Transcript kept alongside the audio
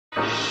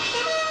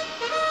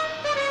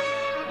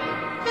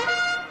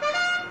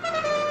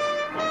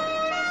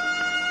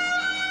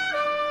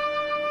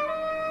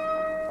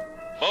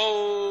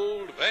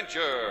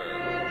Adventure.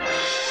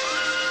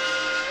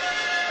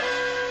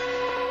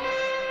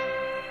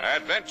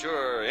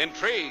 Adventure,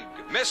 intrigue,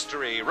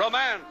 mystery,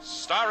 romance,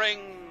 starring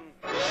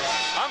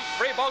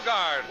Humphrey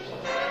Bogart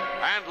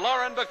and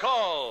Lauren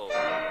Bacall.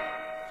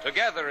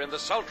 Together in the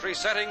sultry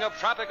setting of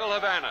tropical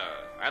Havana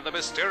and the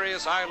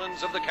mysterious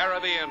islands of the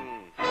Caribbean.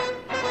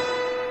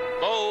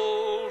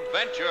 Bold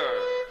Venture.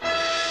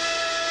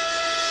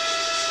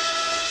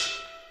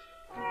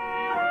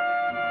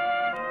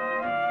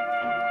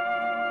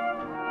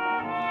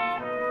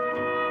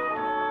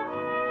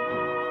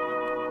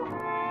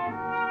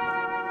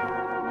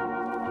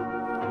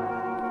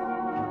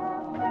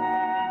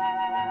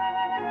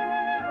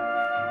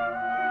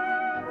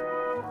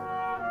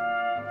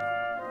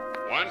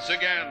 Once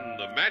again,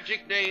 the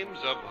magic names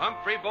of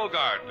Humphrey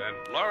Bogart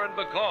and Lauren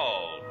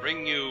Bacall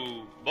bring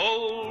you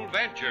Bold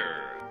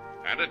Venture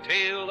and a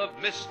tale of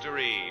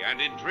mystery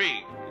and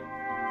intrigue.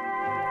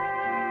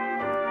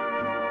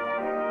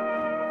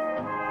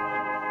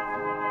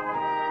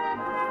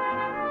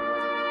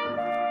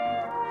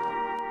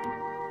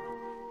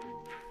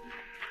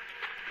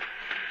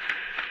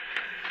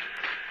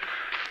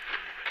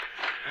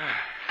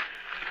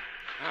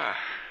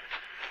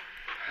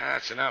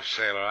 That's enough,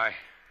 sailor.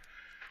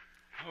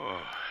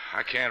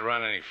 I can't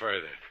run any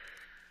further.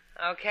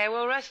 Okay,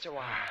 we'll rest a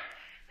while.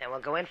 Then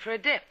we'll go in for a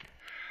dip.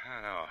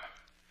 I know.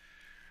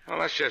 Well,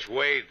 let's just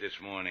wade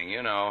this morning,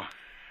 you know.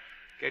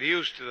 Get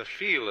used to the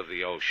feel of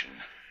the ocean.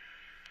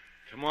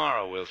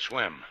 Tomorrow we'll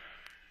swim.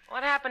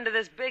 What happened to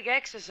this big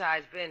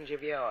exercise binge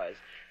of yours?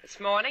 This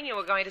morning you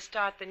were going to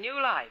start the new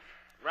life.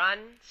 Run,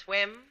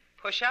 swim,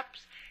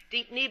 push-ups,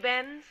 deep knee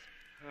bends.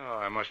 Oh,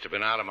 I must have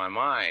been out of my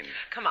mind.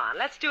 Come on,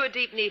 let's do a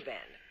deep knee bend.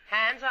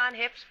 Hands on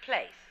hips,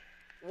 place.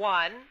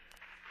 1.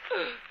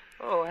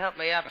 Oh, help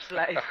me up,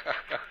 Slate.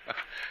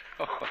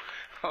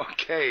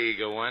 Okay,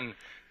 Eagle One.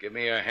 Give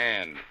me your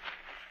hand.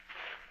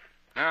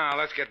 Now,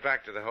 let's get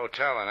back to the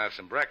hotel and have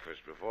some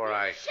breakfast before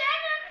Shannon, this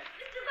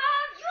is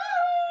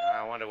all you.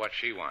 I wonder what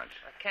she wants.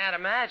 I can't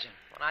imagine.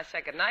 When I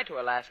said goodnight to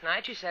her last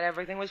night, she said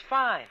everything was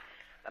fine.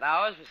 That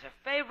ours was her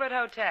favorite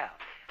hotel.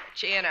 That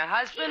she and her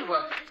husband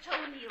were... Moses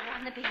told me you were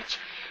on the beach.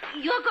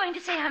 You're going to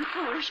say I'm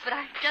foolish, but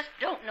I just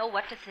don't know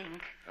what to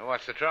think.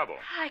 What's the trouble?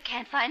 I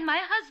can't find my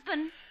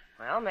husband.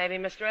 Well, maybe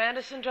Mr.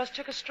 Anderson just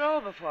took a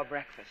stroll before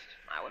breakfast.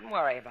 I wouldn't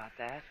worry about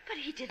that. But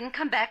he didn't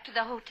come back to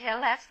the hotel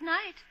last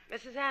night.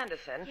 Mrs.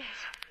 Anderson? Yes.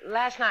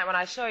 Last night when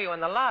I saw you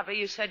in the lobby,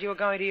 you said you were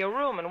going to your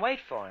room and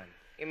wait for him.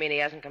 You mean he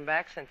hasn't come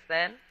back since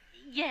then?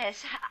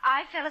 Yes,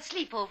 I fell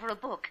asleep over a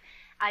book.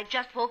 I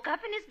just woke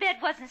up and his bed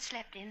wasn't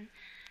slept in.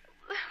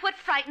 What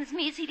frightens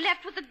me is he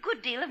left with a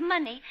good deal of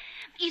money.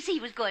 You see, he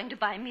was going to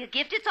buy me a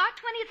gift. It's our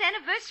 20th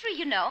anniversary,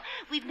 you know.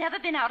 We've never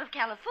been out of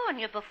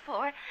California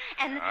before,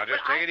 and... Now,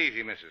 just take it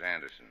easy, Mrs.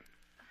 Anderson.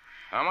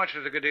 How much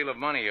was the good deal of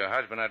money your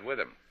husband had with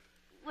him?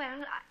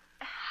 Well,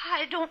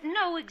 I don't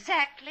know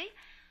exactly.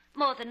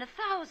 More than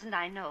 1,000,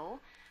 I know.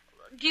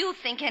 Do you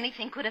think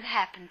anything could have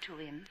happened to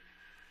him?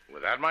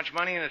 With that much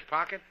money in his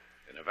pocket?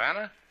 In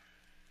Havana?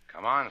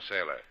 Come on,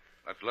 sailor.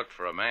 Let's look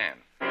for a man.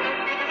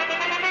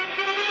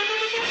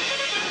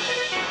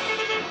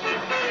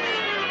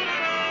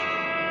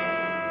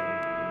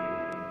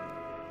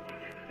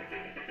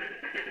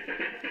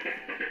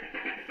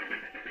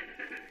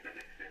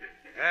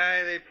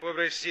 Ay, the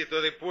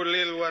pobrecito, the poor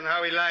little one,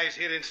 how he lies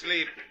here in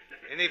sleep.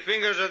 And the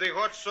fingers of the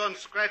hot sun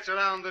scratch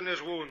around in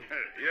his wound.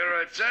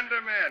 You're a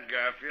tender man,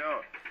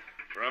 Garfield.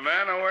 For a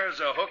man who wears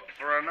a hook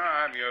for an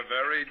arm, you're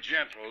very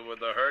gentle with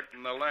the hurt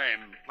and the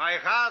lame. My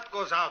heart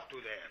goes out to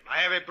them. I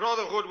have a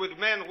brotherhood with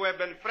men who have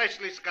been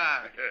freshly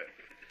scarred.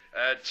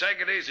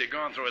 Take it easy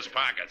going through his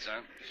pockets,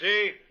 huh?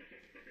 See?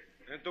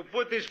 And to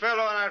put this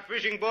fellow on our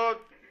fishing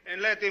boat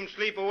and let him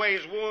sleep away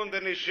his wound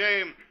and his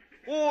shame,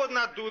 who would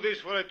not do this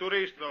for a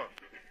touristo?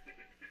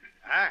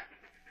 Huh?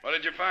 What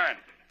did you find?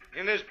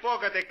 In his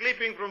pocket, a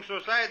clipping from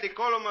Society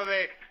column of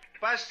a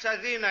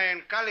Pasadena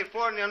in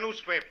California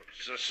newspaper.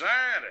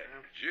 Society?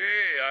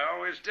 Gee, I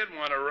always did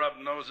want to rub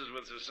noses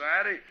with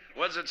Society.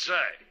 What's it say?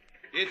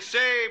 It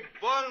say,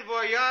 bon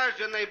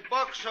voyage and a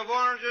box of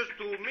oranges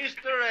to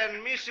Mr.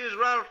 and Mrs.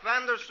 Ralph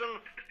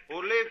Anderson,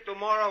 who leave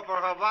tomorrow for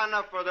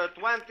Havana for their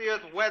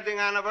 20th wedding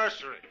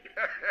anniversary.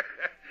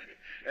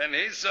 And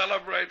he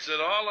celebrates it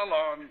all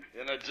alone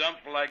in a jump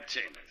like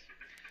Tina's.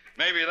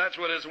 Maybe that's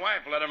what his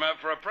wife let him have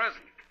for a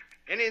present.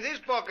 And in this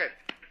pocket,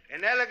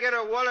 an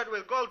alligator wallet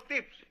with gold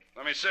tips.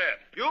 Let me see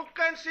it. You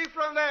can see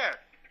from there.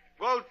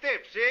 Gold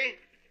tips, see?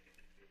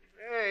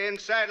 Hey,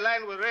 inside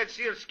lined with red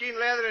sealskin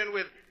leather and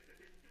with...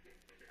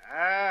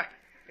 Ah.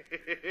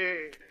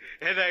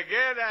 And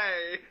again,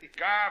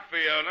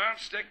 Garfield, don't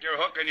stick your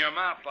hook in your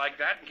mouth like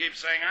that and keep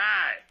saying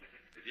aye.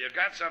 If you've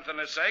got something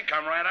to say,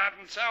 come right out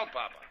and tell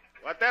Papa.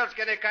 What else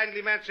can a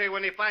kindly man say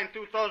when he finds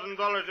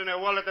 $2,000 in a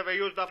wallet of a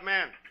used-up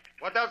man?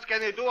 What else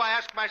can he do, I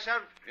ask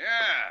myself?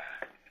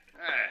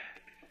 Yeah.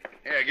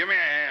 Here, give me a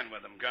hand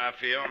with him,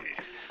 Garfield.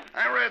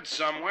 I read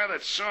somewhere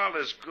that salt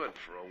is good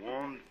for a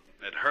wound.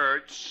 It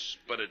hurts,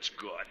 but it's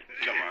good.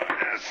 Come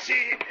on.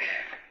 See.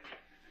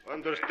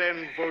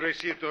 Understand,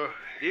 pobrecito.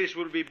 This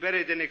will be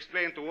better than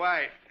explain to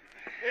wife.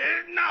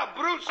 Now,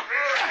 Bruce.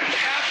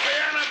 Happy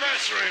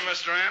anniversary,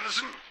 Mr.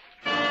 Anderson.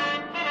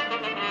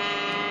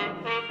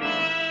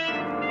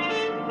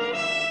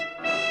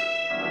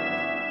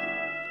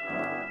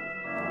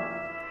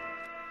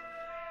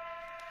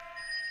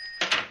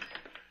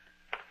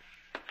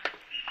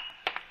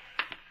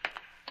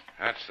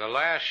 That's the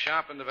last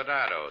shop in the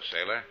Vedado,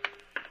 sailor.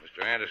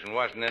 Mr. Anderson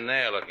wasn't in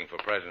there looking for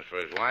presents for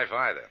his wife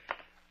either.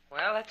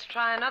 Well, let's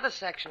try another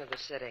section of the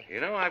city. You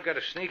know, I've got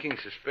a sneaking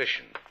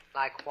suspicion.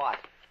 Like what?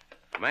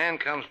 A man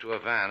comes to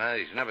Havana.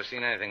 He's never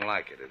seen anything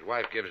like it. His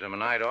wife gives him a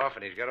night off,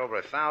 and he's got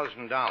over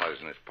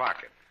 $1,000 in his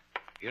pocket.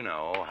 You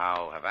know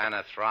how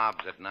Havana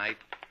throbs at night.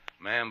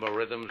 Mambo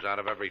rhythms out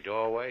of every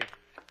doorway.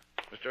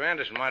 Mr.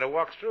 Anderson might have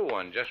walked through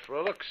one just for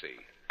a look-see.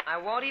 I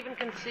won't even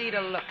concede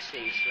a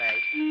look-see,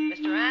 Slate.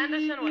 Mr.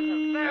 Anderson was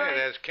a very... Hey,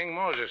 there's King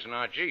Moses in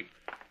our Jeep.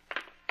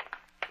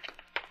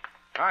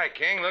 Hi,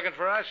 King. Looking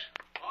for us?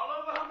 All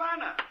over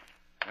Havana.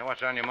 Now,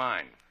 what's on your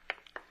mind?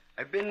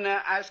 I've been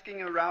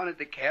asking around at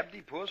the cab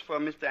depots for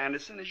Mr.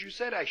 Anderson, as you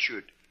said I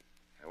should.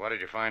 What did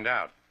you find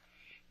out?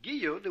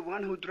 Guillot, the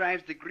one who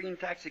drives the green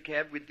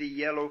taxicab with the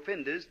yellow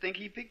fenders, think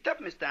he picked up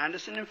Mr.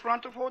 Anderson in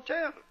front of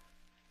hotel.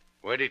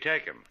 Where'd he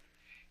take him?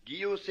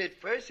 Guillot said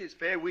first his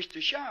fare wished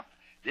to shop.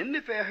 Then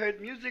the fare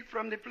heard music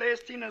from the player's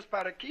Tina's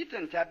parakeet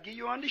and tapped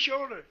Guillot on the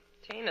shoulder.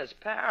 Tina's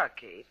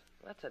parakeet?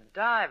 That's a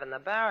dive in the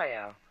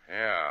barrio.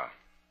 Yeah.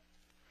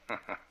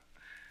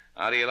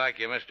 How do you like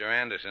your Mr.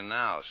 Anderson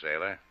now,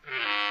 sailor?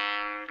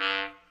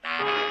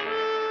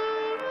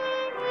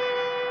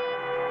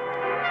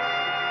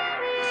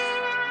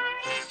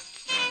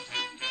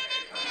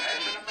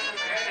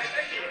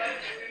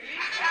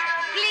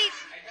 Please,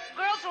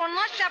 girls who are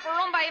not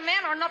chaperoned by a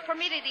man are not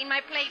permitted in my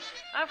place.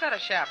 I've got a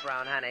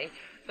chaperone, honey.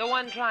 The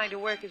one trying to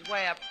work his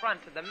way up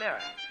front to the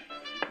mirror.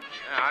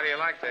 Now, how do you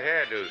like the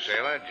hairdo,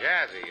 sailor?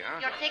 Jazzy, huh?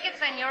 Your ticket,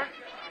 senor.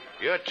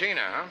 You're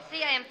Tina, huh?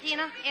 See, I am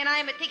Tina, and I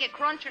am a ticket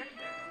cruncher.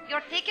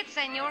 Your ticket,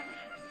 senor.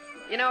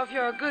 You know, if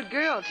you're a good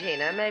girl,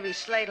 Tina, maybe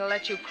Slate will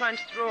let you crunch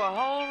through a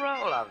whole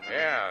roll of them.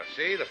 Yeah,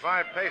 see, the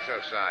 5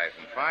 peso size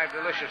and 5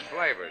 delicious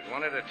flavors,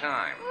 one at a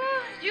time.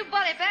 You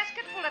bought a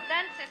basket full of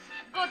dances.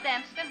 Go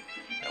dance them.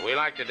 We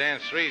like to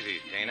dance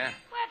threesies, Tina.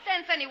 Well,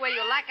 dance any way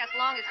you like, as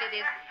long as it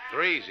is.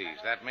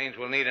 Threesies. That means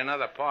we'll need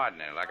another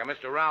partner, like a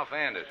Mr. Ralph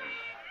Anderson.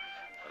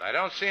 But I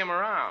don't see him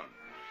around.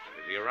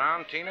 Is he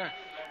around, Tina?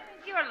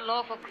 You're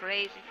loco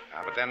crazy.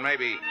 But then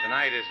maybe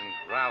tonight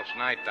isn't Ralph's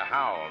night to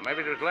howl.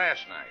 Maybe it was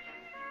last night.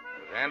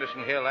 Was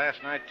Anderson here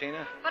last night,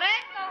 Tina?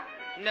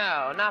 Barreto.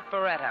 No, not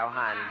Barreto,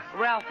 hon.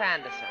 Ralph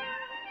Anderson.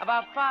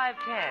 About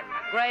 5'10",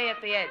 gray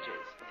at the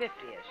edges,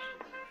 50-ish.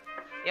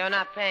 You're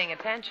not paying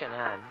attention,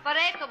 hon.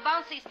 Barreto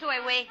bounces two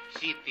away.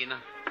 See,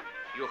 Tina,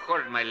 you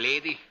heard my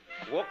lady.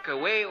 Walk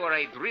away or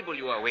I dribble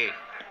you away.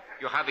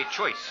 You have a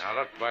choice. Now,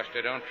 look,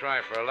 Buster, don't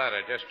try for a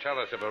letter. Just tell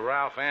us if a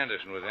Ralph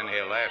Anderson was in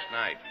here last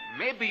night.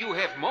 Maybe you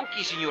have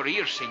monkeys in your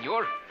ears,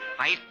 senor.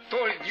 I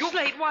told you.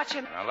 Slate, watch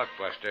him. Now, look,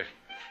 Buster.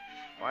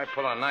 Why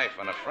pull a knife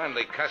on a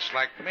friendly cuss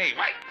like me?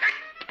 Why?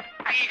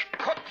 I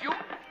caught you.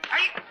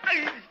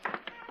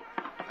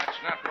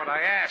 That's not what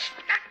I asked.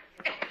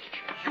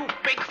 You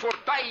beg for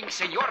dying,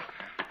 senor.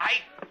 I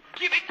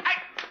give it.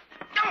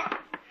 No.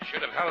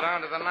 Should have held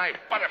on to the knife,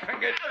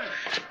 Butterfinger.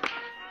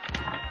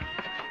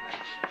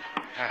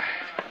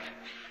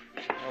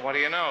 Well, what do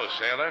you know,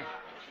 sailor?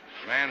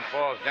 The man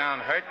falls down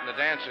hurt and the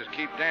dancers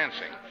keep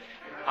dancing.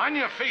 On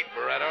your feet,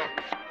 Barreto.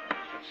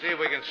 Let's see if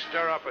we can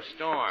stir up a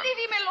storm.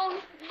 Leave him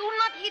alone. Do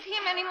not hit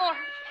him anymore.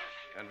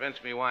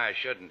 Convince me why I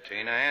shouldn't,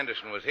 Tina.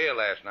 Anderson was here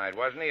last night,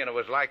 wasn't he? And it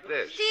was like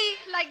this. See,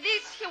 like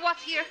this, he was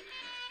here.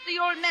 The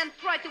old man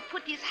tried to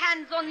put his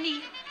hands on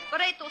me.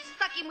 Barreto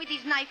stuck him with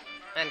his knife.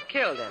 And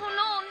killed him.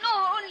 Oh,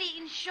 no, only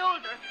in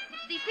shoulder.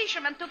 The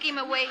fisherman took him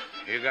away.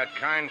 You got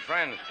kind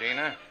friends,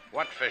 Tina.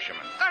 What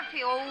fisherman?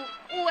 Garfio,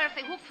 who wears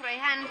a hook for a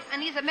hand,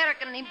 and he's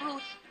American named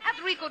Bruce. At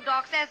Rico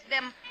Docks, ask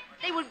them.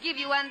 They will give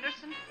you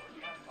Anderson.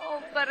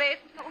 Oh,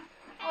 Barreto.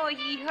 Oh,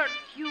 he hurt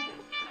you.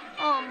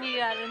 Oh,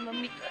 mi alma,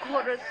 mi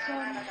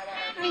corazón.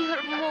 Mi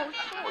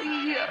hermoso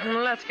here.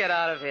 Let's get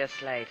out of here,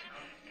 Slate.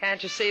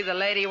 Can't you see the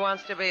lady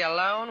wants to be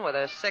alone with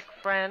her sick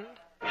friend?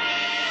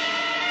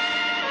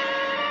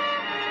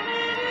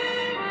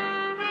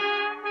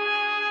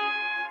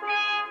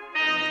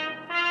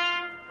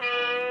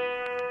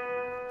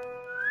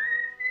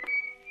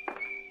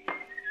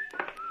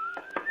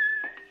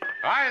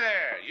 Hi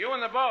there. You in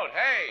the boat.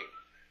 Hey.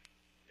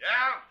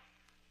 Yeah?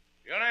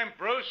 Your name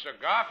Bruce or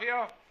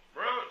Garfio?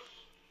 Bruce,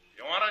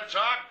 you want to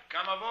talk?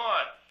 Come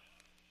aboard.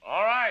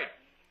 All right.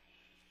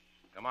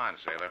 Come on,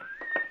 sailor.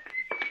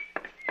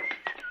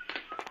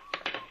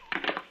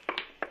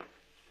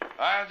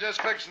 I'm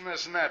just fixing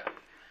this net.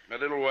 A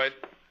little wait.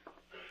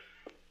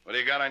 What do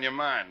you got on your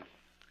mind?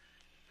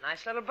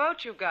 Nice little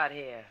boat you've got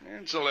here.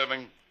 It's a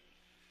living.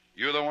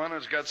 You the one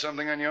who's got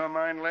something on your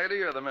mind,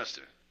 lady, or the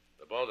mister?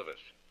 The both of us.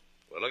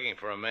 We're looking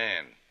for a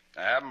man.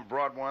 I haven't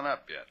brought one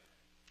up yet.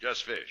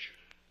 Just fish.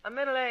 A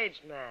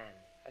middle-aged man.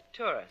 A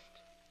tourist.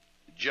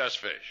 Just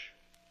fish.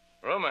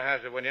 Rumor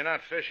has it when you're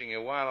not fishing,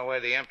 you while away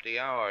the empty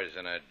hours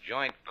in a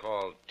joint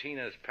called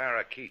Tina's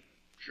Parakeet.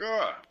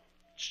 Sure.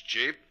 It's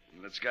cheap,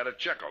 and it's got a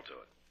chuckle to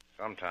it.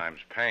 Sometimes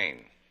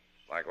pain.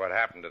 Like what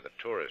happened to the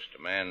tourist,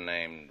 a man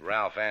named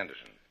Ralph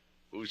Anderson.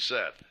 Who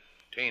said?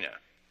 Tina.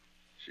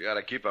 She ought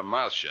to keep her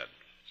mouth shut.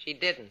 She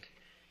didn't.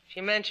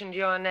 She mentioned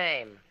your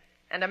name.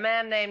 And a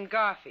man named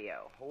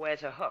Garfio, who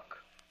wears a hook.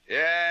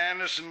 Yeah,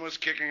 Anderson was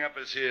kicking up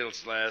his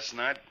heels last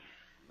night.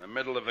 In the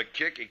middle of a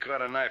kick, he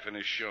caught a knife in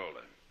his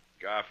shoulder.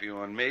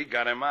 Garfio and me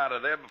got him out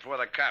of there before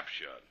the cops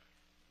showed.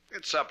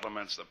 It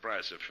supplements the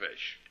price of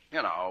fish.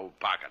 You know,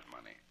 pocket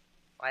money.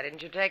 Why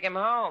didn't you take him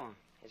home?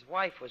 His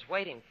wife was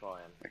waiting for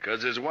him.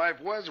 Because his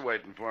wife was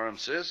waiting for him,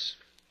 sis.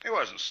 He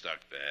wasn't stuck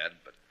bad,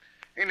 but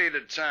he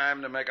needed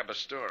time to make up a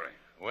story.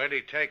 Where'd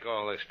he take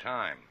all this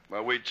time?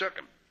 Well, we took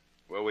him.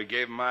 Well, we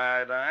gave him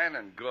iodine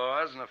and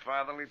gauze and a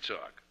fatherly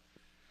talk.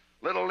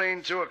 Little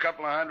lean-to a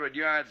couple of 100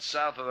 yards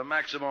south of the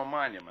Maximo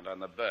Monument on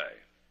the bay.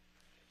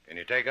 Can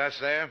you take us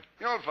there?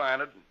 You'll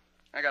find it.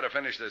 I gotta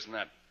finish this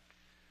net.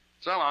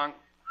 So long.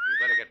 You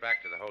better get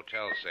back to the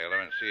hotel, sailor,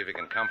 and see if you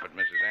can comfort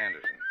Mrs.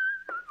 Anderson.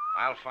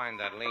 I'll find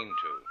that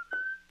lean-to.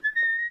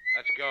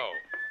 Let's go.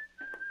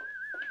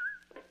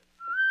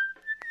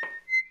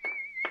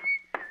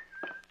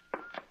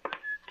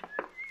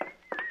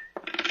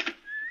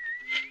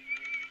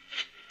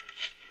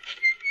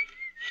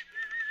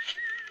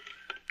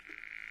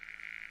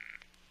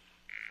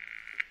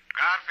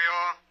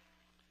 Garfio.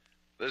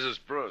 This is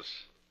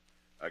Bruce.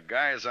 A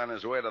guy is on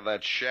his way to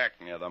that shack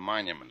near the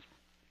monument.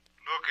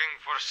 Looking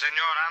for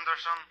Senor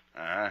Anderson?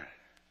 Uh-huh.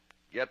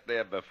 Get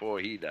there before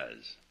he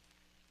does.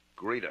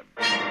 Greet him.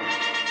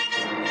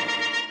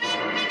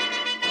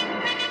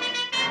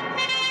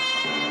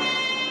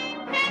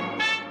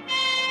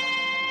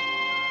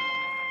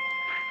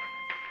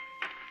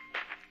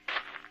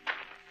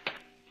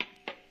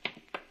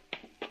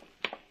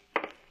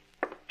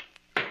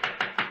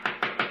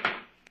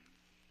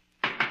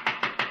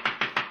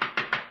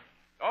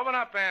 Open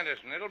up,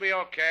 Anderson. It'll be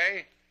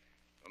okay.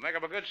 We'll make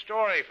up a good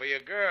story for your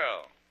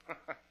girl.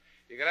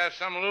 You could have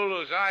some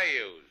Lulu's I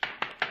use.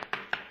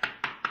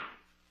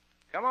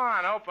 Come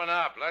on, open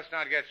up. Let's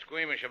not get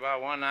squeamish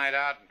about one night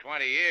out in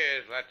 20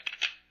 years.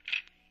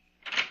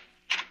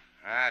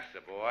 That's the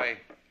boy.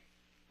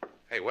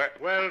 Hey, where...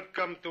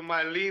 Welcome to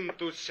my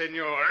lean-to,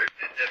 senor.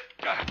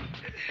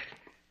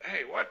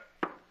 Hey, what?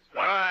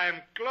 I'm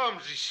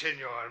clumsy,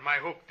 senor. My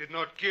hook did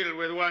not kill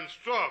with one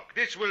stroke.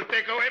 This will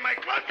take away my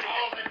clumsy.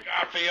 Hold it,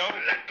 Garfio.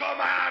 Let go,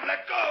 man.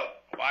 Let go.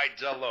 Why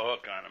dull the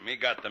hook on him? He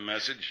got the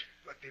message.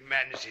 But the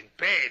man is in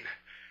pain.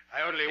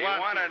 I only He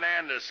want wanted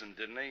Anderson,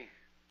 didn't he?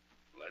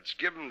 Let's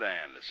give him to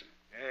Anderson.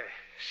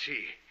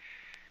 See.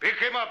 Pick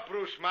him up,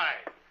 Bruce mine.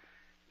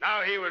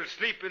 Now he will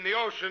sleep in the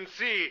ocean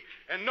sea,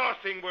 and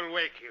nothing will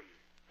wake him.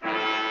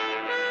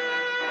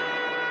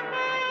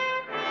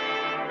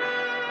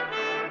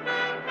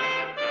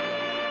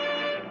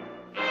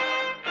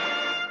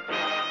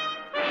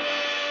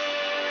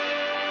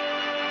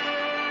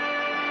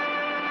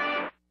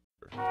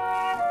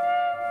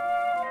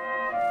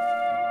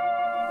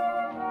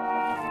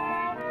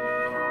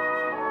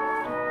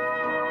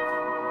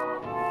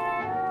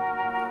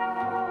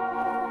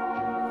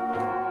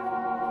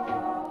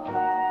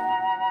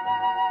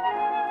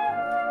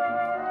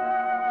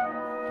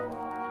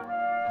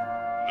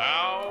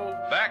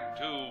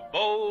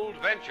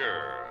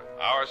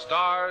 Our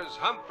stars,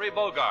 Humphrey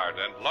Bogart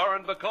and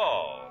Lauren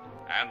Bacall,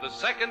 and the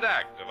second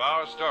act of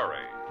our story.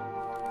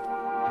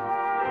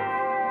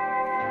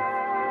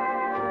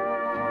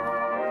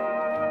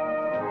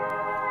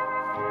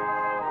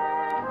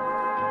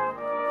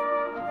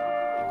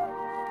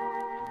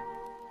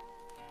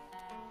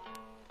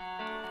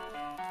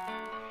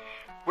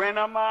 When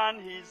a man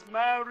is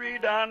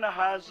married and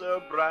has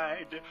a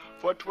bride,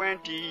 for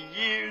 20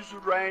 years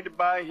right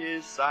by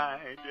his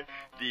side,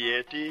 the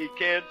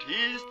etiquette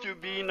is to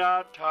be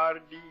not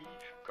tardy.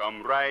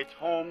 Come right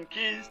home,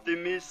 kiss the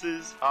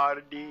Mrs.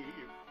 Hardy.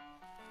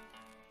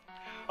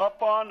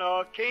 Upon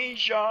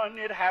occasion,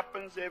 it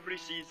happens every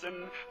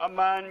season, a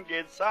man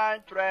gets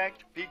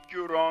sidetracked, pick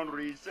your own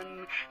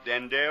reason.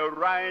 Then there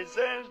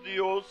rises the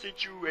old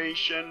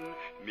situation,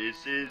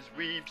 Mrs.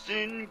 weeps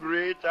in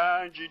great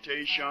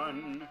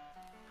agitation.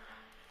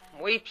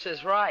 Weeps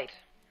is right,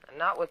 and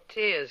not with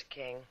tears,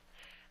 King.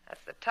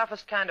 That's the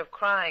toughest kind of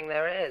crying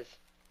there is.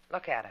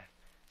 Look at her,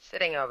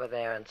 sitting over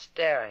there and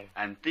staring.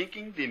 And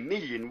thinking the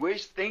million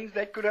worst things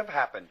that could have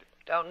happened.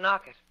 Don't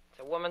knock it. It's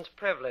a woman's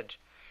privilege.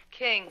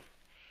 King,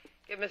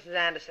 give Mrs.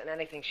 Anderson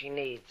anything she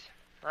needs.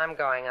 I'm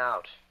going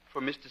out.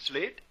 For Mr.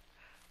 Slate?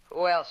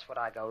 Who else would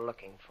I go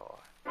looking for?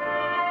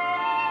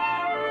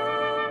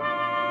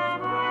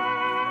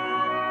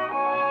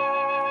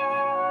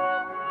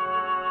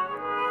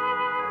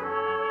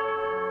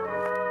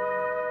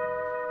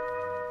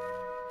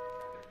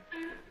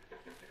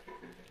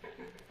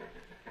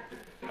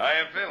 How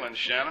you feeling,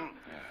 Shannon?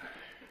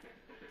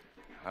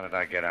 How did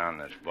I get on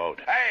this boat?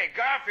 Hey,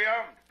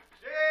 Garfio.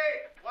 See,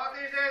 what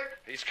is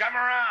it? He's come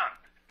around.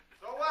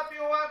 So what do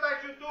you want I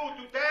should do,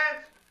 to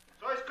dance?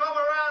 So he's come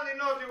around, he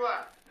knows you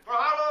what. For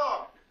how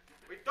long?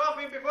 We dump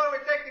him before we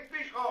take the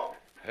fish home.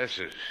 This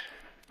is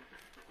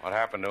what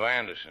happened to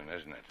Anderson,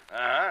 isn't it?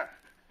 Uh-huh.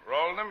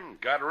 Rolled him,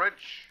 got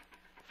rich,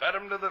 fed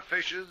him to the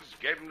fishes,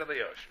 gave him to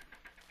the ocean.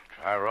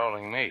 Try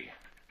rolling me.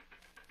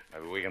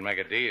 Maybe we can make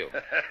a deal.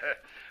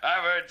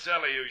 I've heard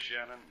tell of you,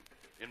 Shannon.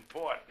 In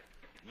port.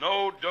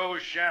 No dough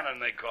Shannon,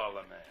 they call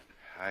the man.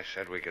 I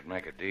said we could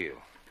make a deal.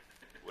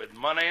 With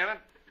money in it?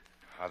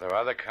 Are there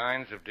other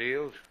kinds of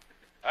deals?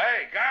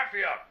 Hey,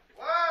 Garfield.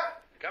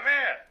 What? Come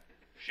here.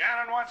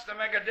 Shannon wants to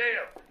make a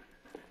deal.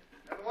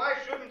 And why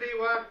shouldn't he,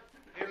 what?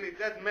 Nearly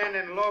dead men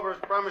and lovers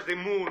promise the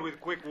moon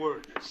with quick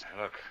words.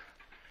 Look,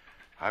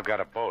 I've got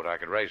a boat. I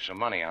could raise some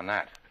money on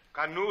that.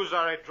 Canoes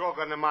are a drug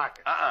on the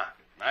market.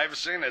 I've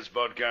seen this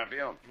boat,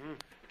 Garfield.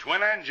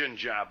 Twin-engine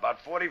job,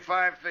 about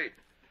 45 feet.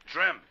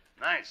 Trim.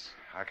 Nice.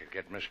 I could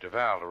get Mr.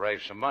 Val to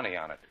raise some money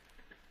on it.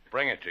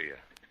 Bring it to you.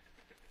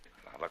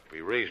 Now, look,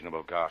 be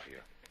reasonable,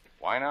 Garfield.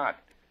 Why not?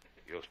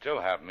 You'll still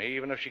have me,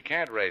 even if she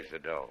can't raise the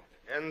dough.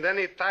 And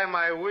any time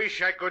I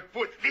wish, I could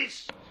put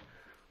this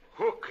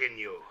hook in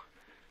you.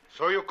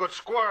 So you could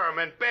squirm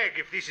and beg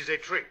if this is a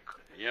trick.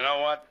 You know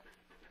what?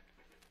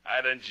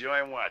 I'd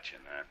enjoy watching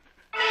that.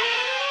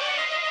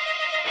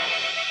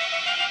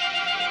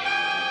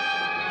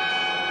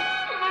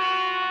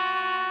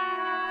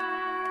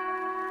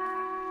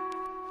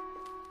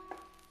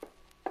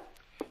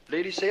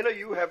 Lady Sailor,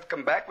 you have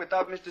come back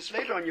without Mr.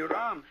 Slate on your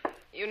arm.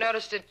 You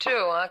noticed it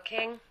too, huh,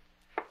 King?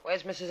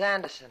 Where's Mrs.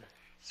 Anderson?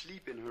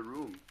 Sleep in her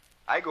room.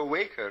 I go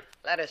wake her.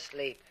 Let her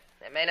sleep.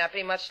 There may not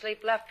be much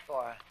sleep left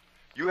for her.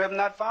 You have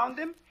not found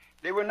them?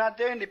 They were not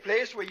there in the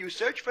place where you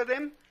searched for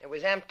them? It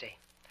was empty.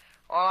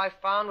 All I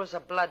found was a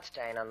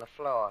bloodstain on the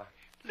floor.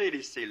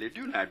 Lady Sailor,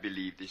 do not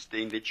believe this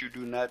thing that you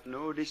do not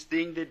know, this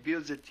thing that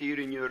builds a tear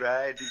in your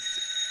eye.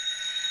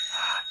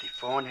 The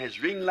phone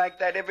has ringed like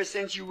that ever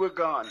since you were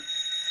gone.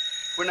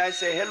 When I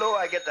say hello,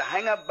 I get the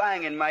hang-up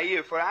bang in my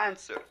ear for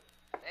answer.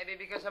 Maybe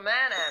because a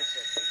man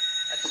answered.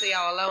 Let's see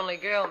how a lonely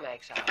girl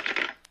makes out.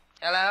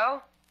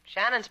 Hello?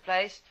 Shannon's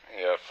place.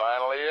 You're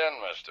finally in,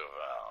 Mr.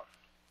 Val.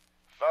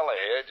 Fella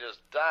here just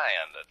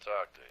dying to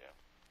talk to you.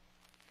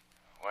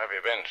 Where have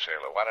you been,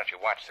 Sailor? Why don't you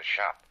watch the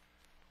shop?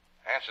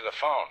 Answer the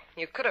phone.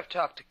 You could have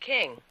talked to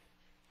King.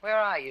 Where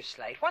are you,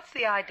 Slate? What's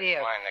the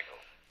idea? My nickel.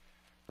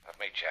 Let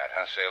me chat,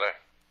 huh, Sailor?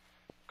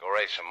 Go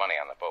raise some money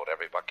on the boat,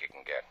 every buck you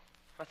can get.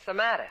 What's the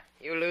matter?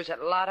 You lose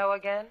at Lotto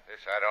again?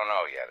 This I don't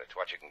know yet. It's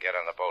what you can get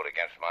on the boat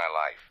against my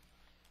life.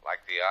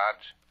 Like the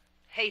odds?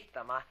 Hate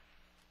them.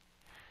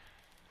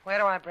 Where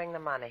do I bring the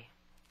money?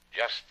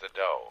 Just the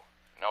dough.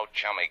 No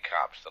chummy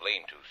cops. The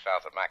lean-to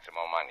south of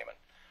Maximo Monument.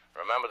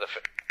 Remember the...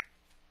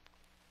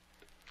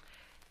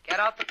 Get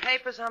out the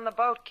papers on the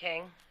boat,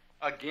 King.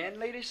 Again,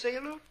 Lady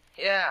Sailor?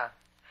 Yeah.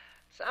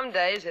 Some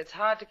days it's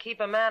hard to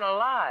keep a man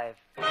alive.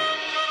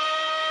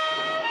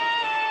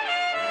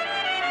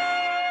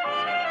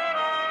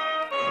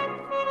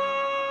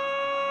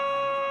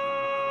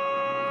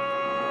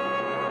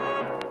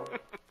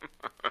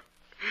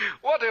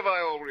 What have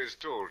I always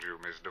told you,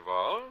 Miss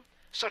Duval?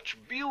 Such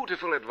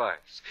beautiful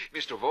advice.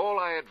 Miss Duval,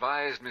 I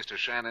advised Mr.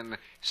 Shannon,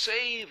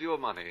 save your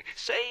money.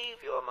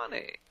 Save your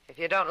money. If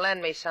you don't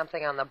lend me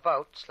something on the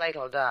boat,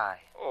 Slate'll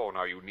die. Oh,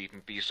 now you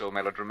needn't be so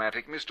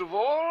melodramatic, Miss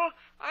Duval.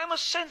 I'm a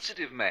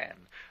sensitive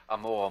man. A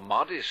more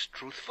modest,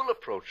 truthful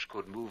approach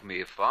could move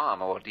me far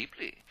more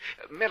deeply.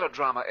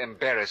 Melodrama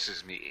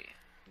embarrasses me.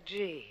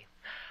 Gee,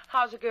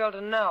 how's a girl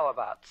to know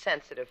about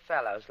sensitive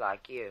fellows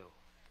like you?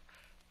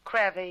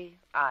 Crevy,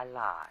 I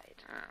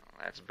lied. Oh,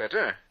 that's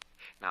better.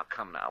 Now,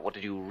 come now. What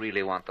did you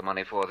really want the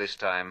money for this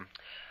time?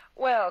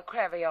 Well,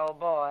 Crevy, old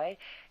boy,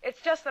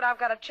 it's just that I've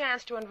got a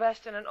chance to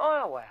invest in an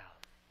oil well.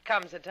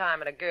 Comes a time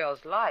in a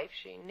girl's life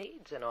she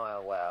needs an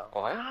oil well.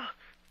 Oil?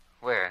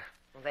 Where?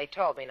 They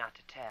told me not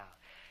to tell.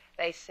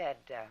 They said,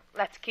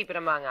 let's keep it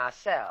among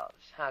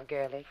ourselves. Huh,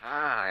 girlie?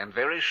 Ah, and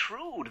very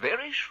shrewd,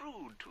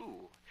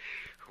 too.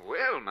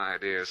 Well, my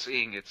dear,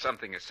 seeing it's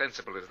something as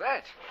sensible as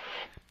that,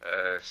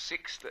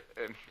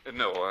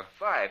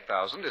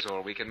 5,000 is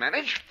all we can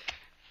manage.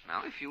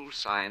 Now, if you'll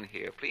sign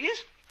here,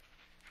 please.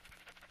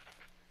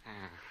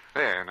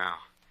 There, now.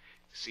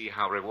 See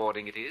how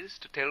rewarding it is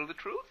to tell the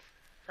truth?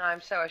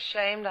 I'm so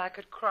ashamed I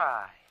could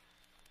cry.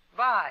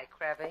 Bye,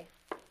 Crevy.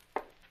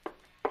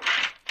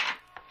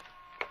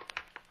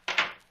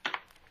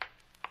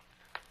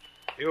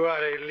 You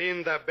are a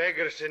linda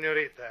beggar,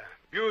 senorita.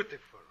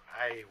 Beautiful.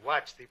 I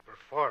watched the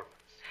performance.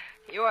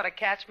 You ought to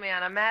catch me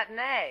on a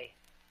matinee.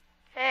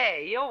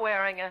 Hey, you're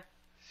wearing a...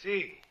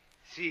 See,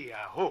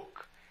 a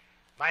hook.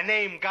 My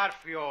name,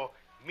 Garfio,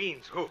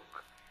 means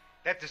hook.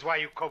 That is why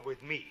you come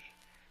with me.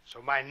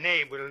 So my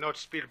name will not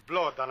spill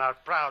blood on our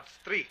proud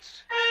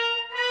streets.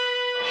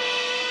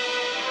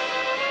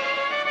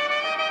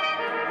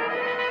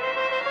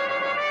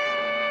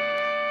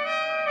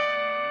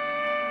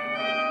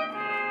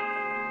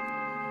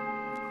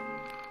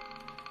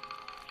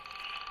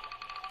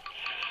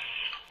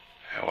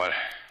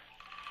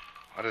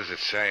 What does it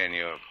say in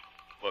your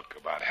book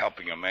about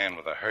helping a man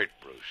with a hurt,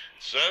 Bruce?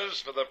 It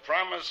says, for the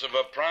promise of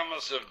a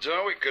promise of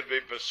dough, he could be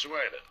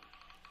persuaded.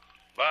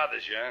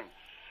 Bothers you, huh?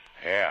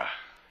 Yeah.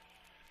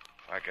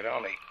 If I could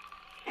only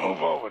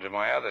move over to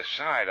my other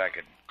side, I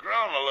could...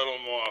 Groan a little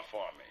more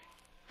for me.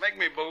 Make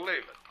me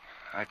believe it.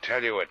 I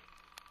tell you,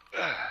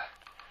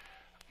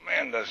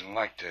 man doesn't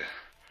like to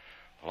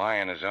lie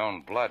in his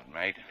own blood,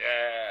 mate.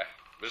 Yeah.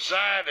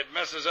 Besides, it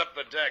messes up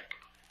the deck.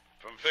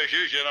 From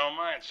fishes, you don't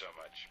mind so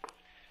much.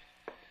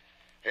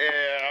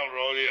 Here, I'll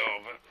roll you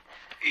over.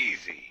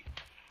 Easy.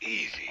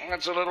 Easy.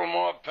 That's a little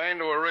more pain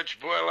to a rich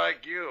boy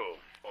like you.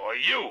 Or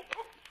you.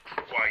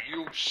 Why,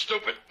 you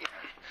stupid.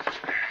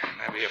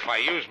 Maybe if I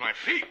use my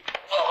feet.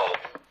 Oh!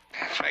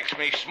 That makes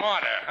me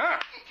smarter, huh?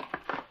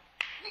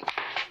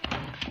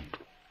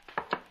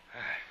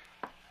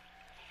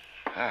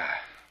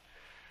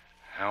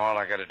 Now all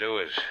I gotta do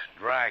is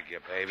drag you,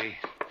 baby.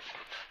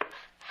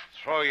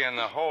 Throw you in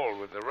the hole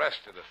with the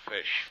rest of the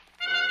fish.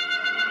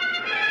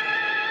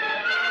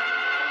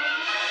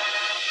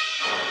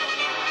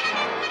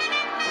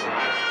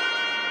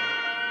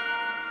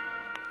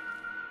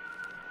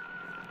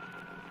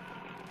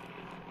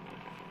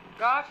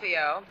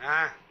 Garfio,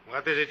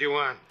 What is it you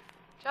want?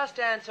 just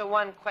answer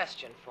one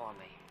question for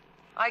me.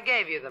 I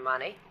gave you the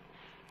money.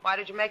 Why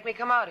did you make me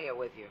come out here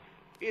with you?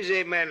 Is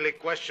a manly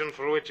question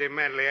for which a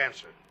manly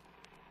answer.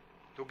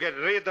 To get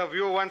rid of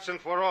you once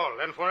and for all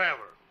and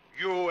forever.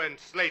 You and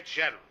Slate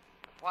Shannon.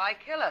 Why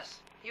kill us?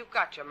 You've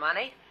got your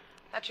money.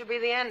 That should be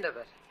the end of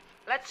it.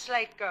 Let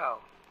Slate go.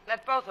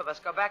 Let both of us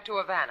go back to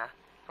Havana,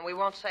 and we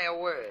won't say a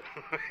word.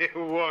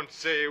 You won't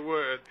say a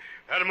word.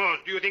 Hermos,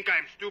 do you think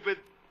I'm stupid?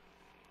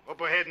 Up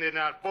ahead in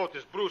our boat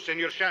is Bruce and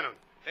your Shannon.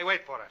 They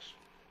wait for us.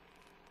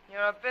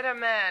 You're a bitter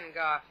man,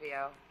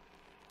 Garfio.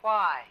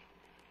 Why?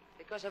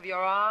 Because of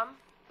your arm?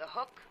 The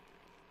hook?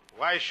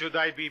 Why should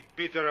I be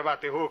bitter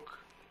about the hook?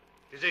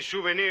 It is a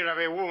souvenir of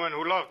a woman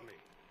who loved me.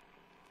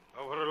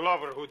 Of her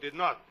lover who did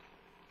not.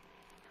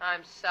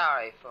 I'm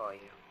sorry for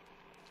you.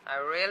 I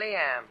really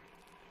am.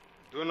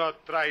 Do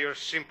not try your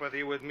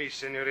sympathy with me,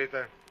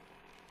 senorita.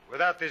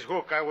 Without this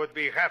hook, I would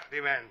be half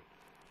the man.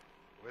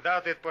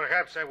 Without it,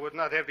 perhaps I would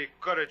not have the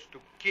courage to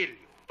kill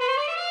you.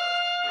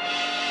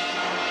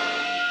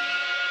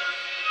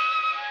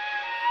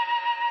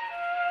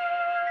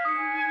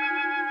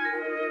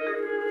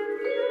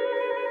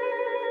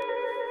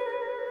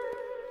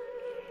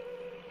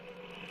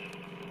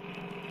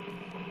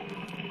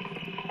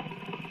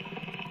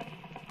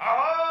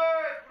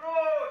 Ahoy,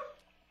 Bruce!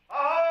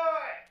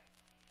 Ahoy!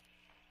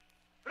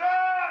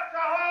 Bruce,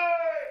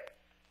 ahoy!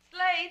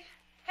 Slate!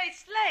 Hey,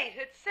 Slate,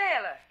 it's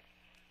Sailor.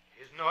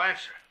 Is no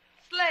answer.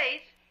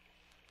 Slate!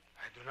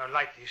 I do not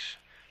like this.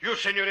 You,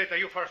 senorita,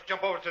 you first.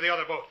 Jump over to the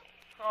other boat.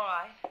 All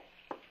right.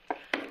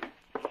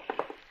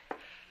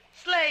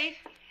 Slate!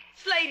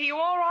 Slate, are you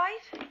all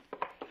right?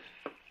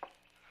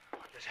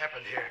 What has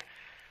happened here?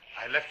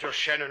 I left your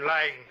Shannon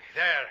lying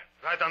there,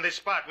 right on this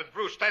spot, with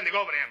Bruce standing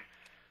over him.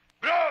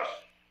 Bruce!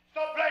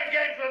 Stop playing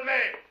games with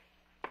me!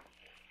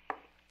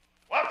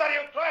 What are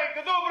you trying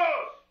to do,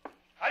 Bruce?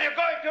 Are you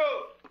going to...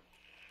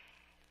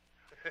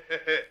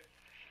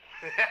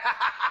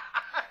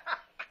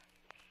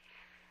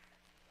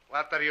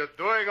 What are you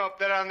doing up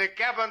there on the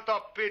cabin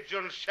top,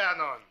 Pigeon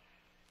Shannon?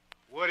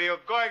 Were you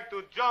going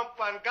to jump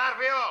on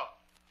Garfio?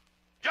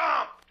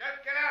 Jump!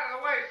 Just get out of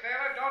the way,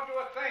 sailor. Don't do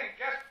a thing.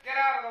 Just get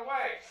out of the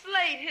way.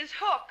 Slate, his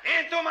hook.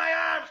 Into my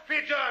arms,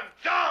 Pigeon!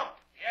 Jump!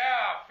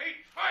 Yeah,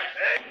 feet first.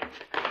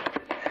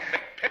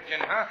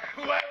 Pigeon, huh? I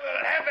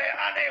will have a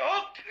on a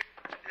hook.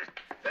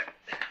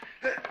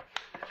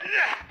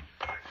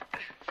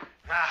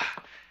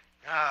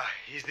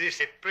 Is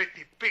this a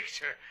pretty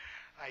picture?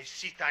 I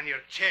sit on your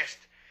chest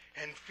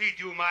and feed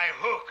you my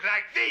hook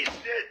like this.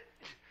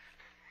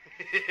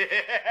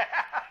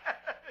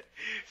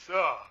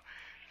 So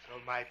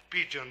my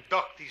pigeon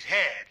ducked his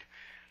head.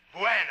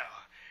 Bueno,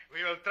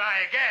 we will try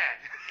again.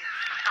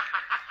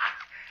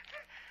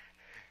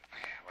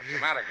 What's the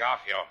matter,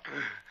 Garfio?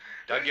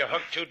 Dug your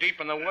hook too deep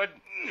in the wood?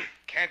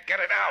 Can't get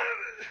it out.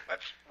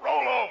 Let's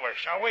roll over,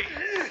 shall we?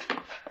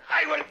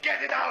 I will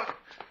get it out.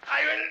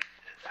 I will...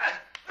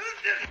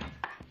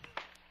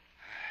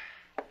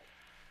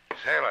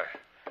 Sailor.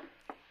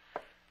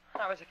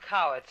 I was a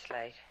coward,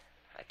 Slate.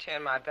 I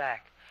turned my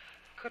back.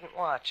 Couldn't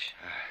watch.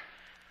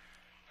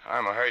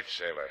 I'm hurt,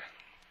 sailor.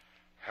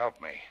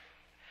 Help me.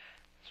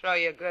 Throw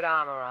your good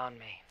arm around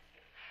me.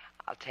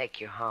 I'll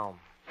take you home.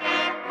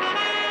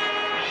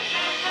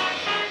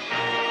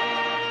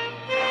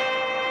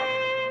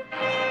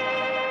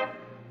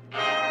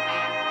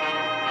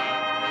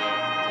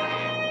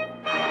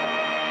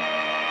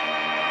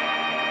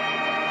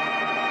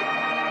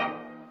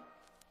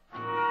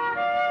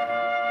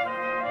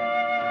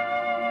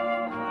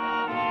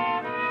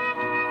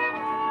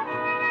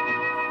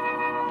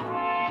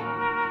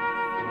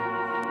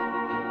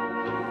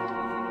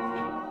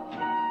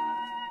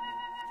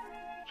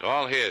 It's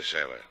all here,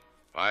 sailor.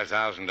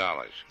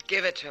 $5,000.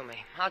 Give it to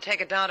me. I'll take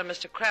it down to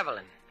Mr.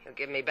 Crevelin. He'll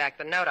give me back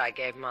the note I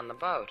gave him on the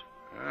boat.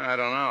 I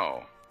don't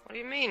know. What do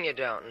you mean you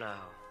don't know?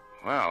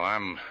 Well,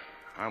 I'm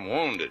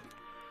wounded.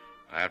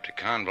 I have to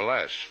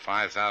convalesce.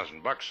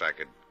 $5,000 I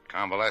could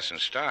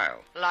Convalescent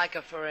style. Like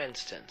a for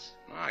instance.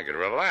 I could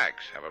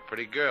relax, have a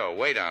pretty girl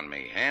wait on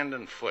me, hand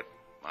and foot.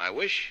 My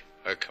wish,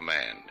 her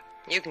command.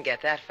 You can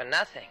get that for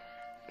nothing.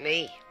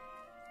 Me.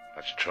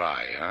 Let's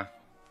try, huh?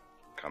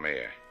 Come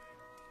here.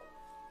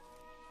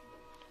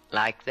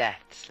 Like that,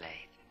 Slate.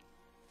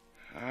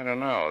 I don't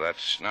know.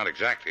 That's not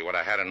exactly what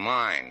I had in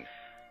mind.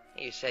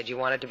 You said you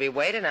wanted to be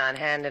waited on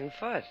hand and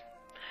foot.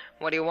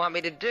 What do you want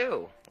me to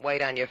do?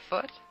 Wait on your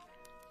foot?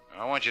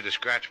 I want you to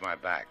scratch my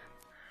back.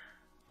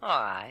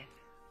 All right.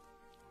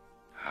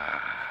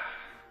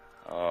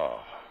 Oh.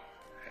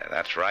 Yeah,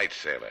 that's right,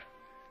 sailor.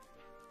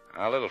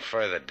 A little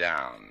further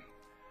down.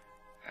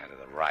 To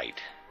the right.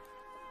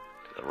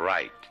 To the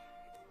right.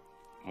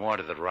 More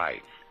to the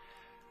right.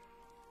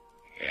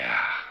 Yeah.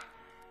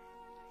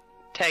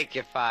 Take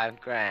your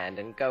 $5,000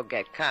 and go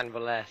get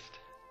convalesced.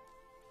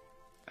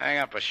 Hang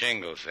up a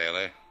shingle,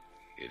 sailor.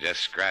 You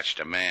just scratched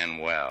a man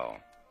well.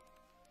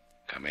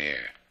 Come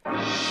here.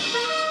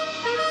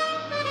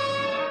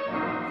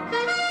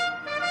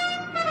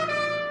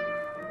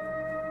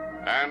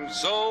 And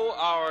so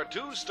our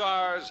two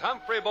stars,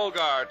 Humphrey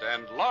Bogart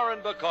and Lauren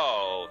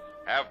Bacall,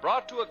 have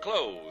brought to a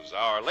close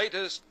our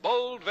latest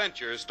bold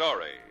venture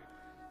story.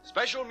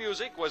 Special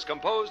music was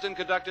composed and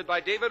conducted by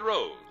David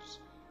Rose.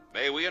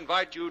 May we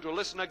invite you to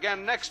listen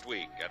again next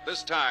week at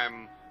this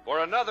time for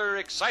another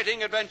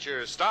exciting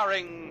adventure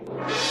starring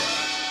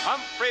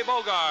Humphrey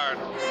Bogart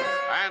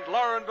and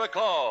Lauren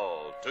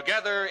Bacall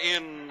together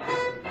in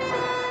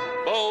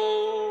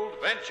Bold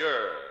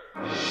Venture.